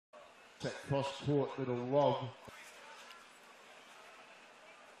That cross-court little lob.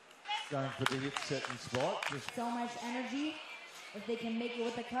 Going for the hit setting spot. Just so much energy. If they can make it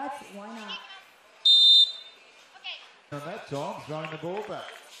with the cuts, why not? And that time, throwing the ball back.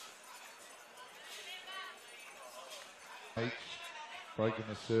 Breaking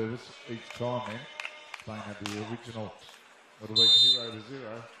the service each time then. Playing at the original, would have been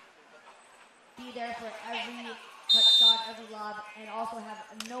 0-0. Be there for every cut shot, every lob, and also have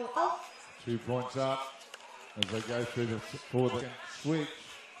a no. 2 points up as they go through the fourth switch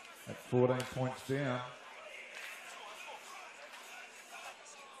at 14 points down.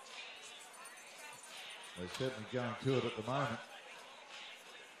 They're certainly going to it at the moment.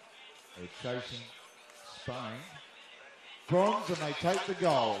 They're chasing Spain. Bronze, and they take the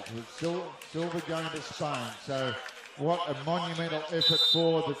gold with silver going to Spain. So what a monumental effort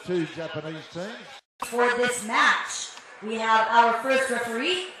for the two Japanese teams. For this match, we have our first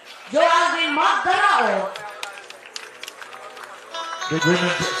referee, Joalvin Magdarao. Big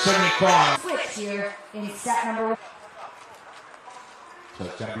women's 75. Switch here in set number 1. So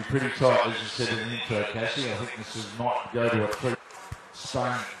it's going to be pretty tight, as you said in the intro, Cassie. I think this is not go to a 3.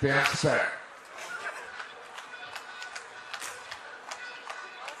 Spain bounce back.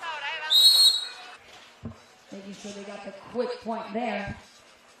 Making sure they got the quick point there.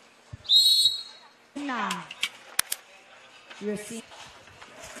 9. You're seeing.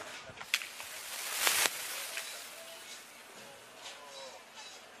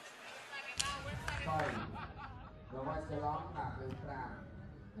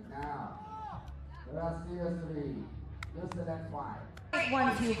 Now, Russia 3, New Zealand 5.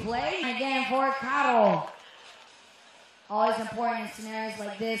 1-2 play. And again for Carol. Always important in scenarios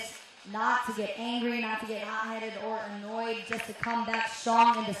like this, not to get angry, not to get hot-headed or annoyed, just to come back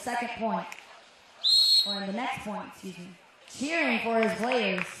strong in the second point. Or in the next point, excuse me. Cheering for his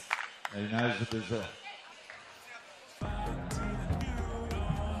players. He knows that there's a...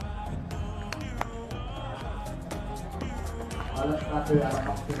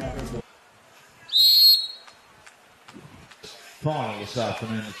 Final this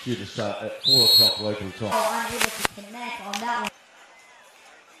afternoon, it's due to start at 4 o'clock local time. Oh, unable to connect on that one.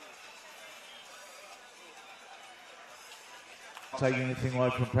 Taking anything away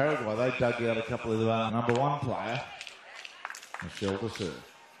from Paraguay, they dug out a couple of the number 1 player, Michelle to serve.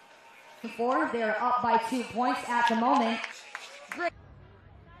 4, they're up by 2 points at the moment. Great.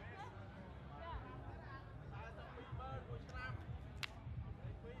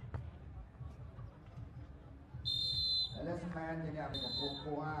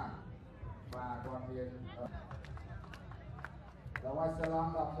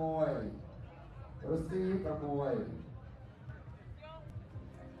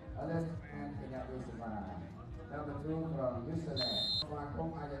 Number 2 from New Zealand. สมาคม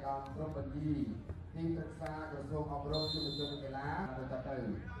อาชญากรรมร่วมบัญชีที่ปรึกษากระทรวงอบรมยุวชนกีฬาโดยตรง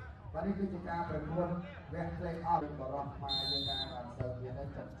วันนี้คือการประกวดแวะเพลงออฟบรอดมาในการรับเสิร์ฟและ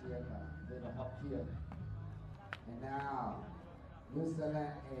จัดเชียร์โดยระบบเชียร์ and now New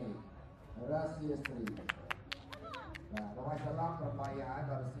Zealand 8 Russia 3 เราไปสลับกับใบหา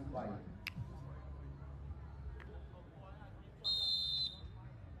กับสีใบ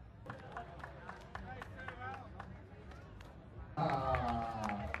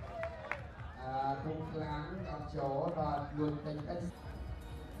ตรงกลางกับโจดอดลุนเป็นกัน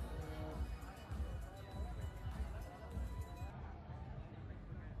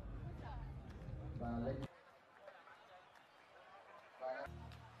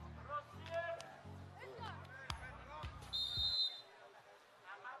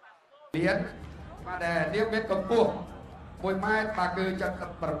เลี้ยงมาแต่เลี้ยงเม็ดกบปุ๊บมวยไม้ปาคือจะ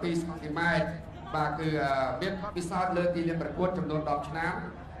ประปีสกิไม้ปาคือเม็ดพิซซ่าเลือดที่เรียนประกวดจำนวนดอกชนะ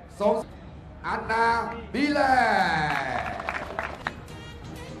สองอันนาบิเล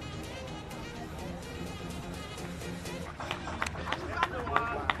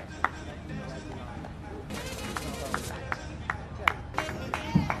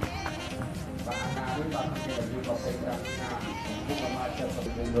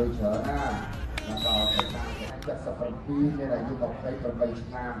โดยเฉพาะหน้าแล้วก็จัดสปริงปีในรายยุคของไทยประไปช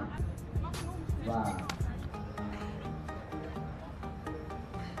นะว่า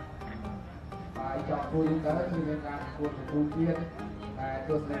ไปจอบคุยกันแล้วคือในการควรคุยเพี้ยนแต่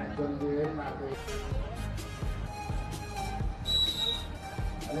ตัวแทนจนเลี้ยงมาคือ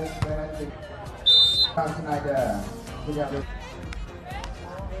อเล็กซ์แบนติทางสไนเดอร์ที่จะเป็น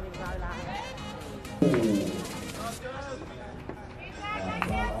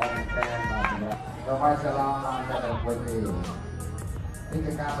เราไปสลองมาจากประเทศนี่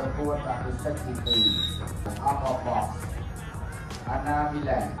คือการประกวดแบบเซ็กซี่ตีออฟบ็อกซ์อันนามิแ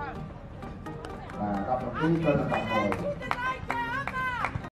ลน 17 ទៅ 18